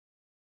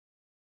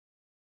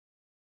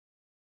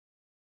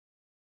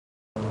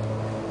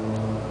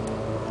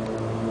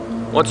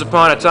Once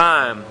upon a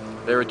time,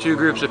 there were two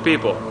groups of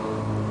people.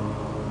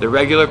 The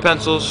regular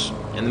pencils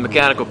and the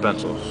mechanical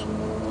pencils.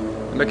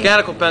 The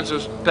mechanical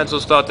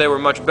pencils thought they were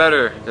much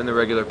better than the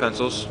regular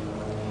pencils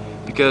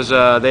because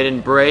they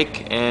didn't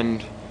break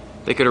and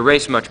they could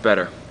erase much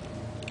better.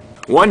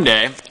 One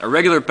day, a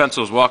regular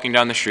pencil was walking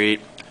down the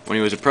street when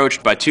he was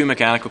approached by two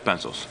mechanical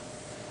pencils.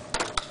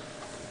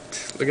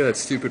 Look at that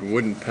stupid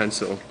wooden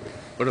pencil.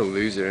 What a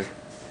loser.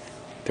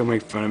 Don't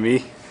make fun of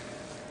me.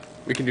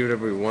 We can do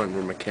whatever we want.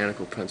 We're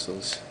mechanical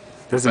pencils.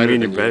 Doesn't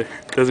mean you're better.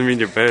 Doesn't mean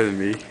you're better than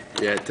me.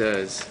 Yeah, it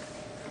does.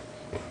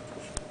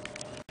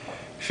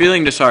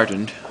 Feeling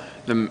disheartened,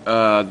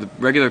 the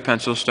regular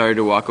pencil started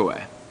to walk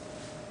away.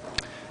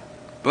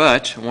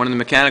 But one of the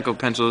mechanical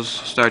pencils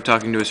started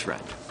talking to his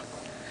friend.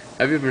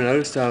 Have you ever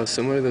noticed how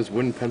similar those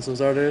wooden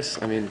pencils are to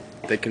us? I mean,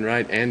 they can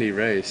write and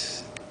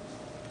erase.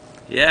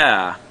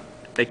 Yeah,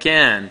 they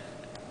can.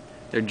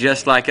 They're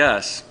just like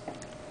us.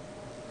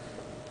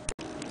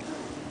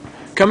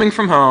 Coming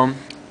from home,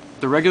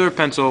 the regular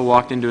pencil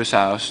walked into his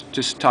house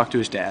to talk to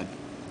his dad.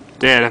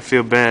 Dad, I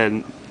feel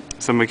bad.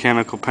 Some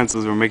mechanical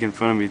pencils were making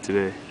fun of me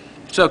today.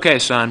 It's okay,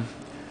 son.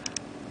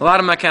 A lot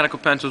of mechanical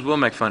pencils will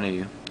make fun of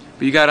you.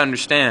 But you gotta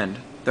understand,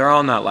 they're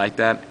all not like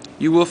that.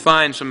 You will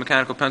find some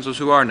mechanical pencils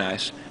who are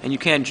nice, and you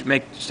can't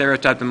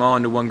stereotype them all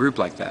into one group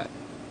like that.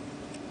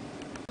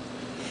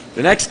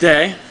 The next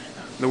day,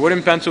 the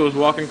wooden pencil was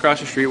walking across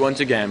the street once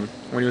again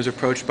when he was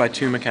approached by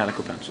two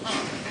mechanical pencils.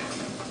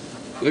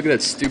 Look at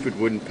that stupid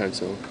wooden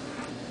pencil.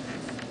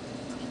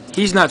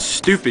 He's not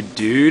stupid,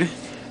 dude.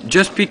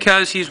 Just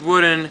because he's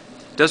wooden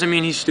doesn't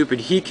mean he's stupid.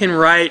 He can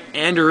write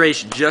and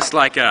erase just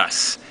like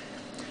us.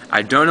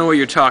 I don't know what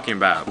you're talking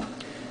about.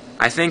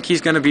 I think he's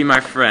gonna be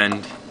my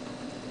friend.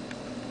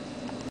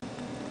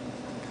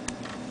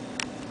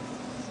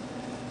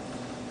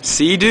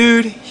 See,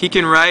 dude? He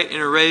can write and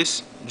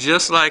erase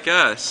just like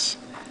us.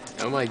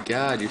 Oh my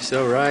god, you're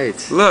so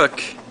right.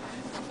 Look.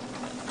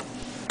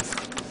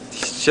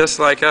 He's just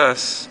like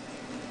us.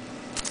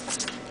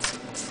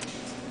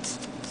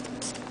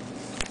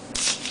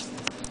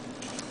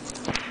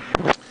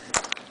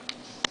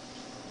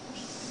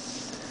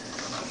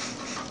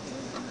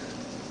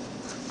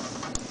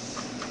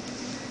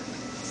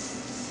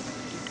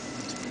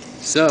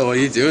 So, what are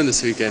you doing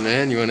this weekend,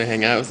 man? You want to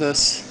hang out with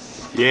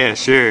us? Yeah,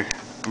 sure.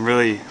 I'm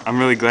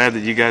really glad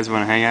that you guys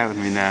want to hang out with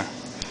me now.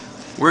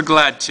 We're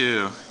glad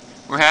too.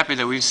 We're happy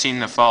that we've seen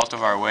the fault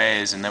of our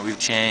ways and that we've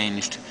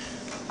changed.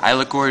 I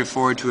look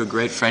forward to a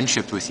great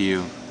friendship with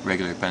you,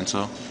 regular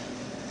pencil.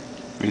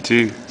 Me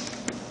too.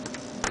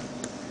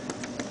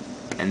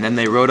 And then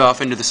they rode off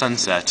into the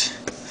sunset,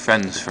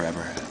 friends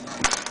forever.